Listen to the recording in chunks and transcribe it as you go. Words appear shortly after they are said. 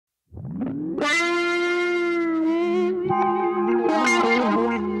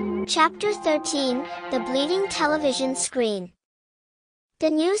Chapter 13, The Bleeding Television Screen. The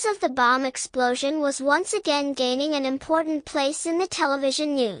news of the bomb explosion was once again gaining an important place in the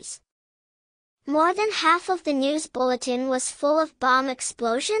television news. More than half of the news bulletin was full of bomb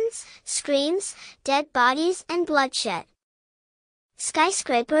explosions, screams, dead bodies and bloodshed.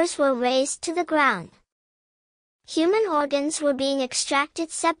 Skyscrapers were razed to the ground. Human organs were being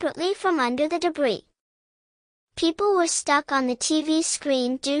extracted separately from under the debris. People were stuck on the TV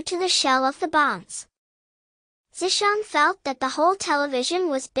screen due to the shell of the bombs. Zeeshan felt that the whole television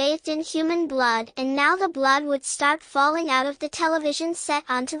was bathed in human blood, and now the blood would start falling out of the television set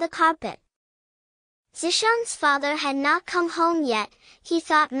onto the carpet. Zeeshan's father had not come home yet. He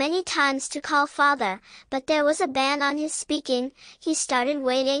thought many times to call father, but there was a ban on his speaking. He started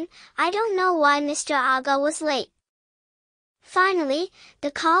waiting. I don't know why Mr. Agha was late. Finally,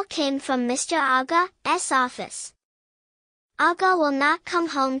 the call came from Mr. Agha's office. Agha will not come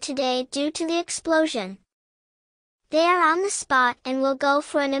home today due to the explosion. They are on the spot and will go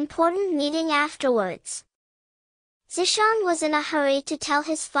for an important meeting afterwards. Zeeshan was in a hurry to tell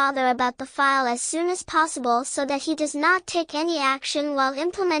his father about the file as soon as possible so that he does not take any action while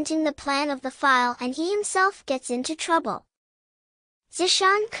implementing the plan of the file and he himself gets into trouble.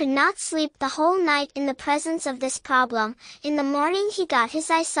 Zeeshan could not sleep the whole night in the presence of this problem. In the morning he got his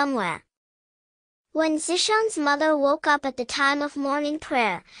eye somewhere. When Zeeshan's mother woke up at the time of morning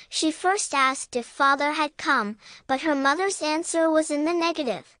prayer, she first asked if father had come, but her mother's answer was in the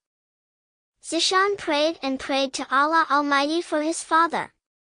negative. Zeeshan prayed and prayed to Allah Almighty for his father.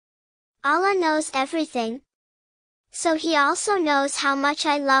 Allah knows everything. So he also knows how much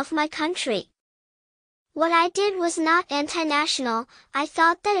I love my country. What I did was not anti-national. I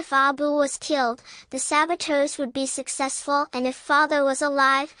thought that if Abu was killed, the saboteurs would be successful, and if father was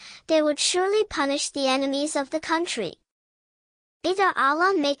alive, they would surely punish the enemies of the country. Either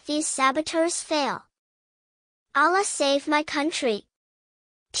Allah make these saboteurs fail. Allah save my country.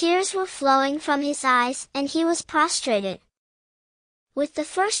 Tears were flowing from his eyes, and he was prostrated. With the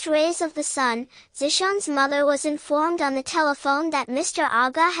first rays of the sun, Zeeshan's mother was informed on the telephone that Mr.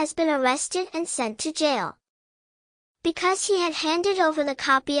 Agha has been arrested and sent to jail. Because he had handed over the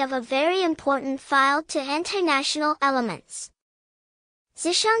copy of a very important file to anti-national elements.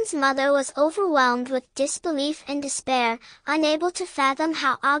 Zeeshan's mother was overwhelmed with disbelief and despair, unable to fathom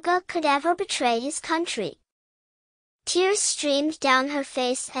how Agha could ever betray his country. Tears streamed down her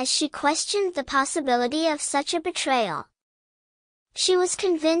face as she questioned the possibility of such a betrayal. She was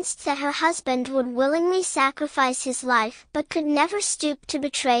convinced that her husband would willingly sacrifice his life but could never stoop to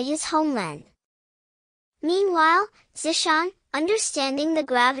betray his homeland. Meanwhile, Zeeshan, understanding the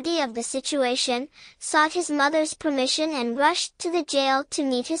gravity of the situation, sought his mother's permission and rushed to the jail to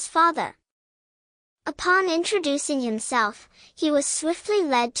meet his father. Upon introducing himself, he was swiftly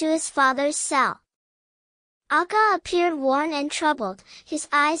led to his father's cell. Agha appeared worn and troubled, his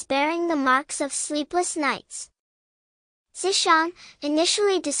eyes bearing the marks of sleepless nights. Zeeshan,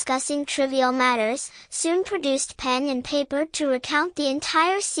 initially discussing trivial matters, soon produced pen and paper to recount the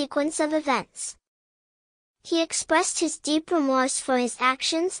entire sequence of events. He expressed his deep remorse for his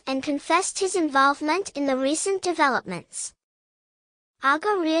actions and confessed his involvement in the recent developments.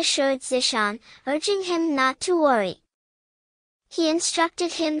 Agha reassured Zeeshan, urging him not to worry. He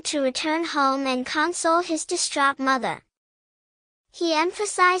instructed him to return home and console his distraught mother. He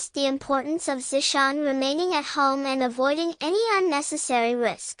emphasized the importance of Zeeshan remaining at home and avoiding any unnecessary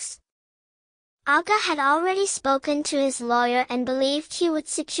risks. Agha had already spoken to his lawyer and believed he would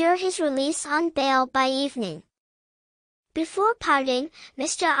secure his release on bail by evening. Before parting,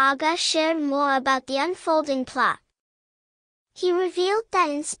 Mr. Agha shared more about the unfolding plot. He revealed that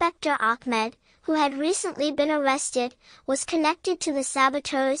Inspector Ahmed, who had recently been arrested, was connected to the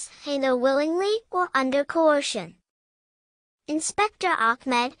saboteurs, either willingly or under coercion. Inspector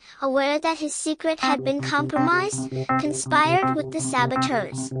Ahmed, aware that his secret had been compromised, conspired with the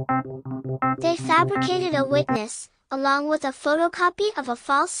saboteurs. They fabricated a witness, along with a photocopy of a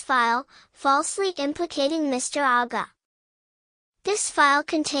false file, falsely implicating Mr. Agha. This file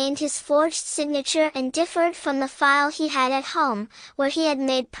contained his forged signature and differed from the file he had at home, where he had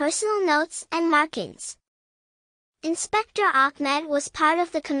made personal notes and markings. Inspector Ahmed was part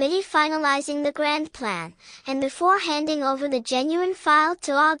of the committee finalizing the grand plan, and before handing over the genuine file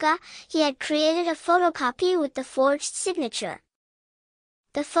to Agha, he had created a photocopy with the forged signature.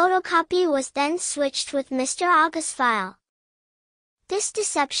 The photocopy was then switched with Mr. Agha's file. This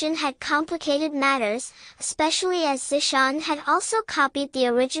deception had complicated matters, especially as Zeeshan had also copied the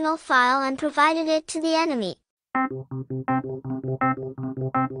original file and provided it to the enemy.